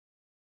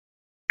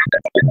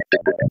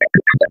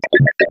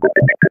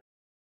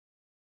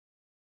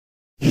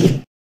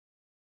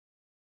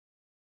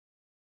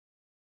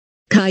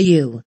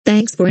Caillou,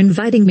 thanks for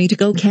inviting me to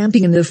go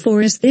camping in the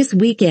forest this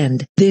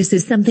weekend. This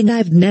is something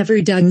I've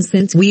never done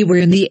since we were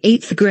in the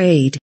 8th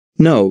grade.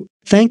 No,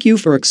 thank you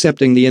for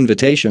accepting the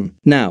invitation.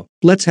 Now,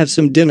 let's have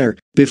some dinner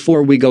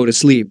before we go to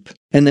sleep,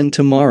 and then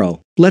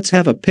tomorrow, let's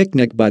have a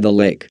picnic by the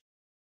lake.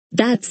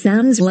 That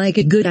sounds like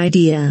a good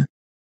idea.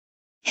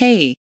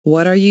 Hey,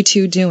 what are you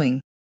two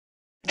doing?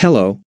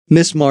 Hello,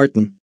 Miss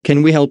Martin,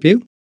 can we help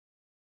you?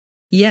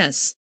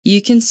 Yes,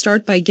 you can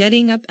start by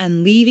getting up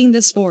and leaving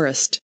this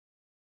forest.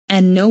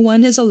 And no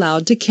one is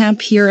allowed to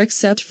camp here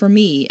except for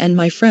me and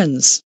my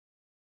friends.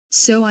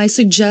 So I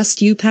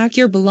suggest you pack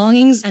your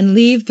belongings and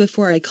leave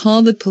before I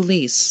call the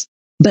police.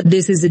 But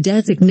this is a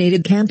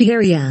designated camp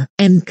area,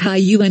 and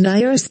Caillou and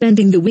I are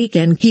spending the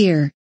weekend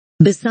here.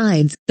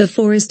 Besides, the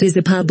forest is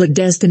a public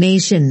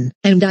destination,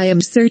 and I am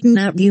certain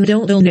that you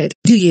don't own it,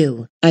 do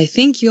you? I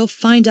think you'll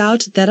find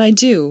out that I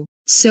do,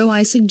 so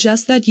I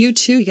suggest that you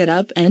two get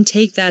up and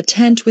take that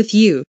tent with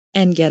you,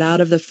 and get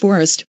out of the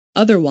forest,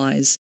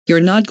 otherwise, you're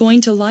not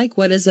going to like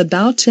what is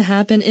about to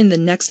happen in the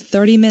next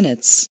 30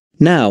 minutes.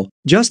 Now,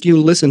 just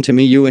you listen to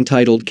me, you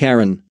entitled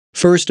Karen.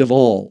 First of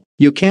all,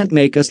 you can't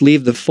make us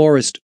leave the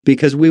forest,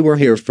 because we were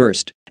here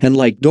first, and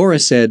like Dora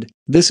said,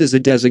 this is a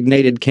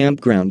designated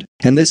campground,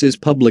 and this is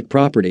public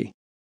property.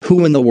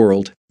 Who in the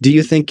world do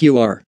you think you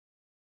are?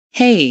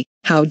 Hey,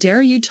 how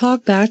dare you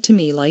talk back to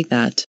me like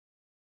that?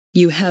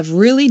 You have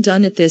really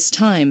done it this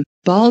time,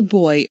 bald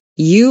boy.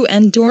 You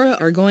and Dora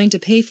are going to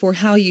pay for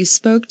how you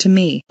spoke to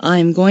me.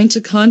 I'm going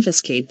to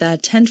confiscate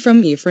that tent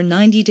from you for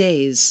 90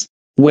 days.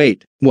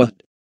 Wait, what?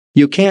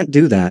 You can't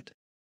do that.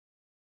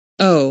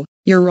 Oh,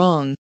 you're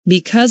wrong,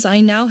 because I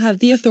now have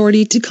the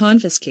authority to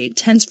confiscate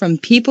tents from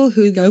people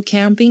who go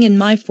camping in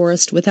my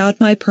forest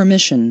without my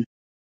permission.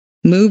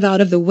 Move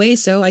out of the way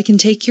so I can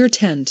take your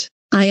tent.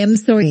 I am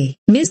sorry,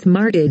 Miss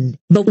Martin,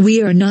 but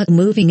we are not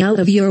moving out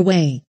of your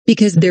way,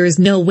 because there is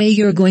no way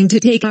you're going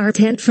to take our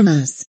tent from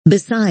us.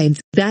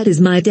 Besides, that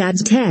is my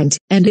dad's tent,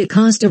 and it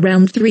cost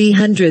around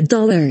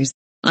 $300.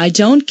 I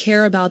don't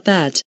care about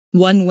that.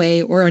 One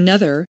way or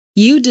another,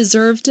 you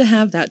deserve to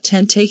have that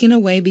tent taken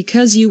away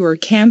because you were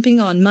camping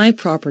on my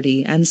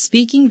property and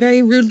speaking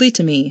very rudely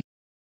to me.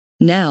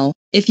 Now,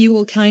 if you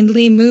will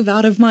kindly move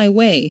out of my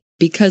way,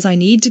 because I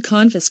need to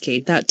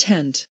confiscate that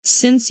tent.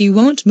 Since you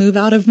won't move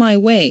out of my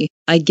way,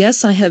 I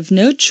guess I have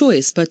no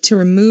choice but to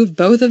remove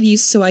both of you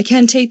so I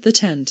can take the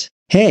tent.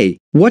 Hey,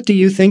 what do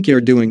you think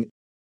you're doing?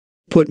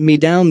 Put me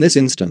down this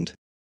instant.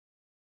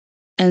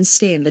 And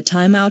stay in the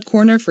timeout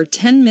corner for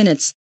 10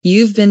 minutes.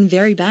 You've been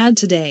very bad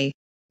today.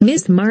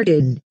 Miss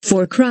Martin,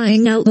 for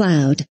crying out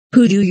loud,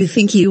 who do you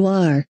think you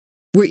are?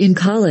 We're in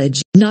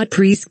college, not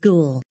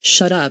preschool.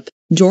 Shut up,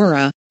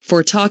 Dora,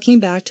 for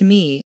talking back to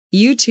me.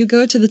 You two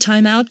go to the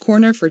timeout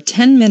corner for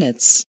 10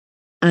 minutes.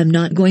 I'm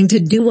not going to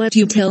do what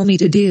you tell me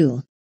to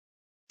do.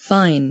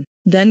 Fine,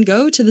 then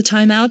go to the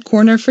timeout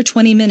corner for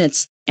 20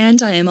 minutes,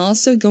 and I am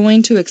also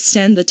going to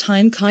extend the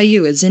time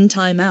Caillou is in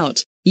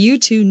timeout. You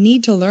two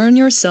need to learn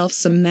yourself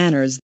some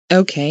manners,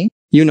 okay?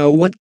 You know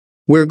what?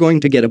 We're going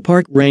to get a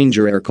park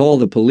ranger or call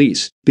the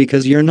police,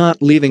 because you're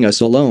not leaving us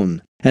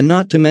alone, and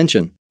not to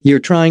mention, you're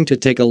trying to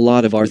take a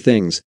lot of our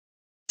things.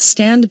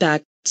 Stand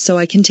back, so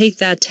I can take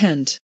that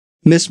tent.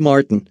 Miss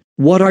Martin,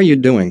 what are you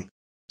doing?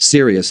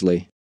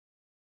 Seriously.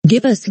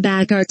 Give us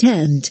back our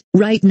tent,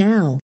 right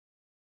now.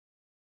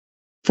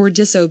 For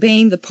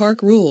disobeying the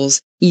park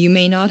rules, you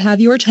may not have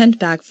your tent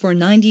back for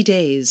 90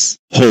 days.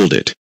 Hold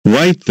it,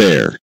 right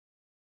there.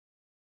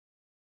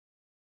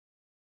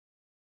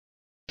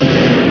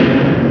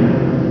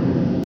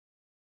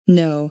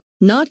 No,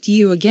 not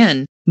you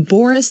again,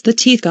 Boris the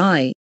teeth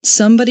guy.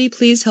 Somebody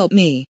please help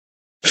me.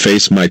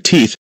 Face my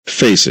teeth,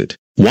 face it.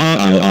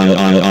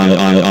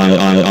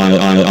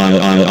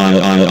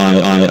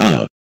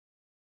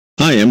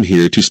 I am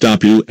here to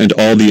stop you and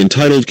all the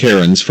entitled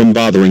Karens from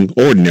bothering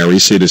ordinary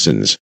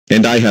citizens,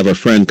 and I have a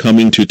friend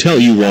coming to tell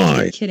you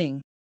why. I'm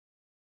kidding.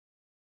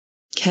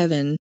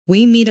 Kevin,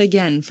 we meet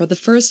again for the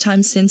first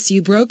time since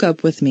you broke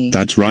up with me.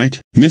 That's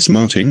right, Miss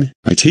Martin.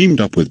 I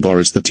teamed up with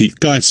Boris the Teeth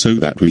Guy so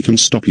that we can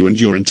stop you and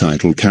your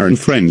entitled Karen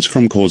friends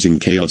from causing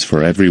chaos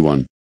for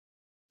everyone.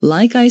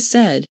 Like I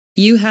said,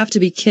 you have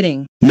to be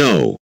kidding.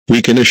 No,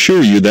 we can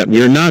assure you that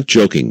we're not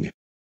joking.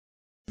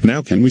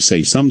 Now can we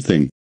say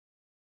something?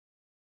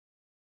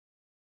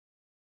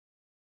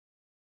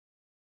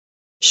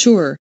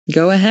 Sure,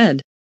 go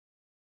ahead.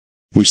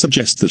 We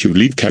suggest that you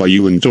leave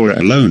Caillou and Dora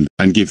alone,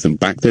 and give them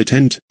back their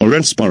tent, or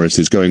else Boris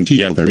is going to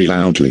yell very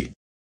loudly.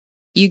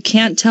 You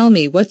can't tell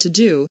me what to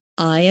do.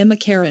 I am a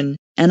Karen,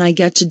 and I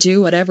get to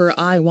do whatever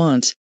I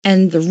want,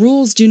 and the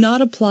rules do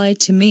not apply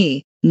to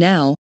me.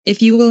 Now,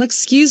 if you will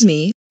excuse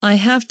me, I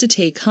have to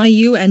take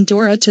Caillou and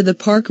Dora to the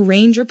park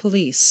ranger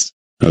police.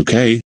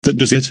 Okay, that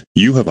does it.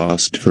 You have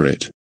asked for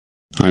it.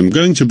 I'm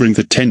going to bring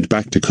the tent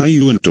back to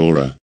Caillou and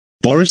Dora.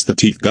 Boris the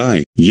Teeth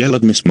Guy, yell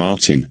at Miss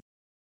Martin.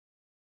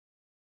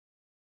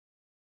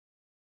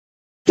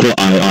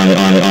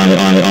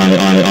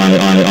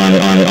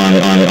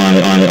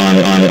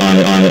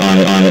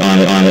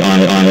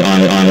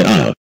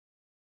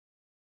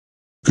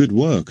 Good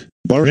work,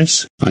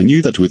 Boris. I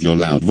knew that with your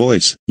loud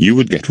voice, you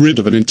would get rid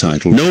of an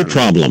entitled No Karen.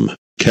 problem,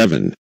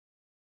 Kevin.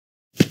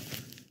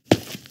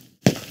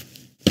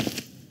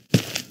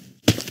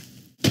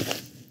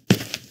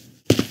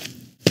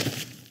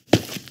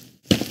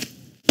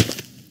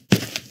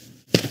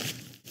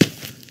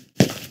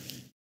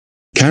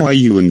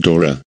 Caillou and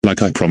Dora,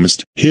 like I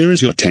promised, here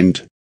is your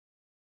tent.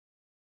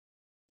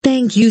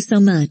 Thank you so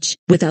much.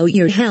 Without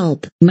your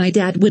help, my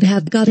dad would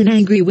have gotten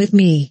angry with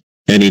me.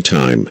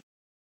 Anytime.